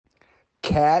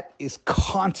Kat is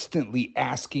constantly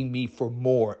asking me for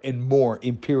more and more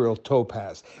Imperial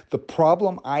Topaz. The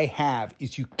problem I have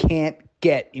is you can't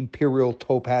get Imperial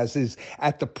Topazes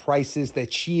at the prices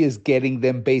that she is getting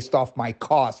them based off my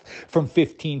cost from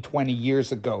 15, 20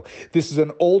 years ago. This is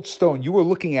an old stone. You were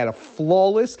looking at a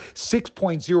flawless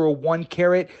 6.01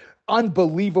 carat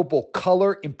unbelievable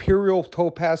color Imperial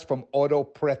Topaz from Oro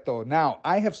Preto. Now,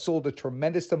 I have sold a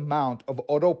tremendous amount of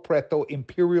Oro Preto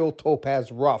Imperial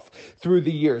Topaz rough through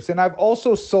the years. And I've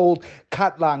also sold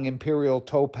Katlang Imperial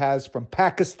Topaz from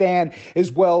Pakistan,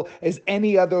 as well as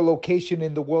any other location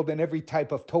in the world and every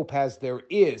type of topaz there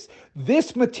is.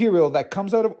 This material that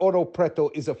comes out of Oro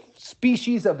Preto is a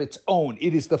species of its own.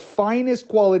 It is the finest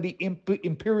quality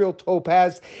Imperial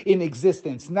Topaz in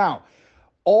existence. Now,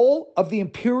 all of the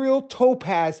Imperial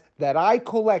Topaz that I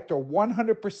collect are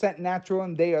 100% natural,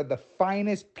 and they are the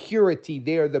finest purity.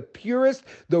 They are the purest,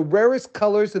 the rarest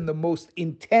colors, and the most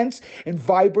intense and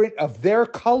vibrant of their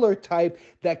color type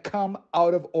that come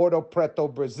out of Ouro Preto,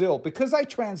 Brazil. Because I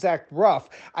transact rough,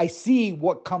 I see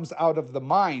what comes out of the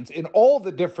mines in all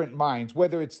the different mines,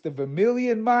 whether it's the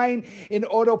Vermilion mine in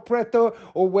Ouro Preto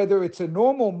or whether it's a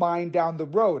normal mine down the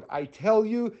road. I tell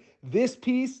you, this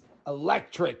piece,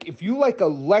 electric. If you like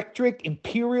electric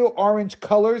imperial orange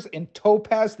colors and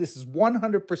topaz, this is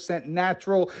 100%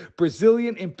 natural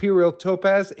Brazilian imperial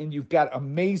topaz, and you've got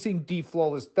amazing deep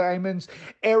flawless diamonds,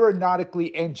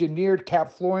 aeronautically engineered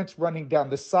Cap Florence running down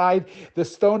the side. The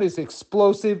stone is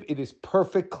explosive. It is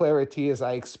perfect clarity, as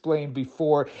I explained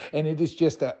before, and it is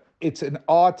just it's an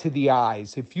awe to the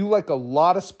eyes. If you like a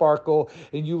lot of sparkle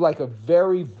and you like a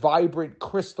very vibrant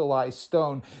crystallized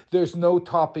stone, there's no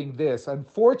topping this.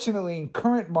 Unfortunately, in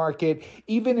current market,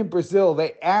 even in Brazil,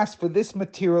 they ask for this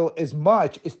material as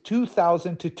much as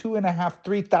 2,000 to 2.5,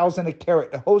 3,000 a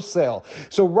carat wholesale.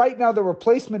 So right now, the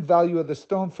replacement value of the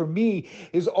stone for me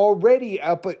is already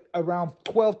up at around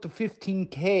 12 to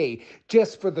 15K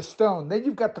just for the stone. Then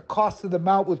you've got the cost of the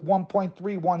mount with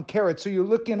 1.31 carats. So you're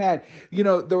looking at,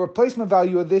 the replacement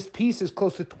value of this piece is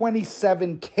close to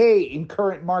 27K in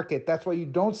current market. That's why you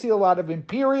don't see a lot of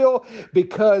Imperial,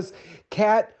 because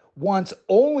Kat wants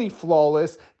only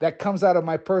flawless that comes out of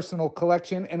my personal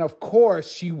collection. And of course,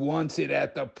 she wants it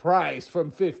at the price from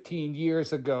 15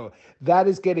 years ago. That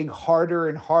is getting harder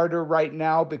and harder right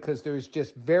now because there's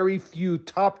just very few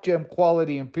top gem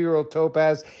quality Imperial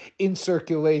Topaz in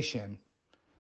circulation.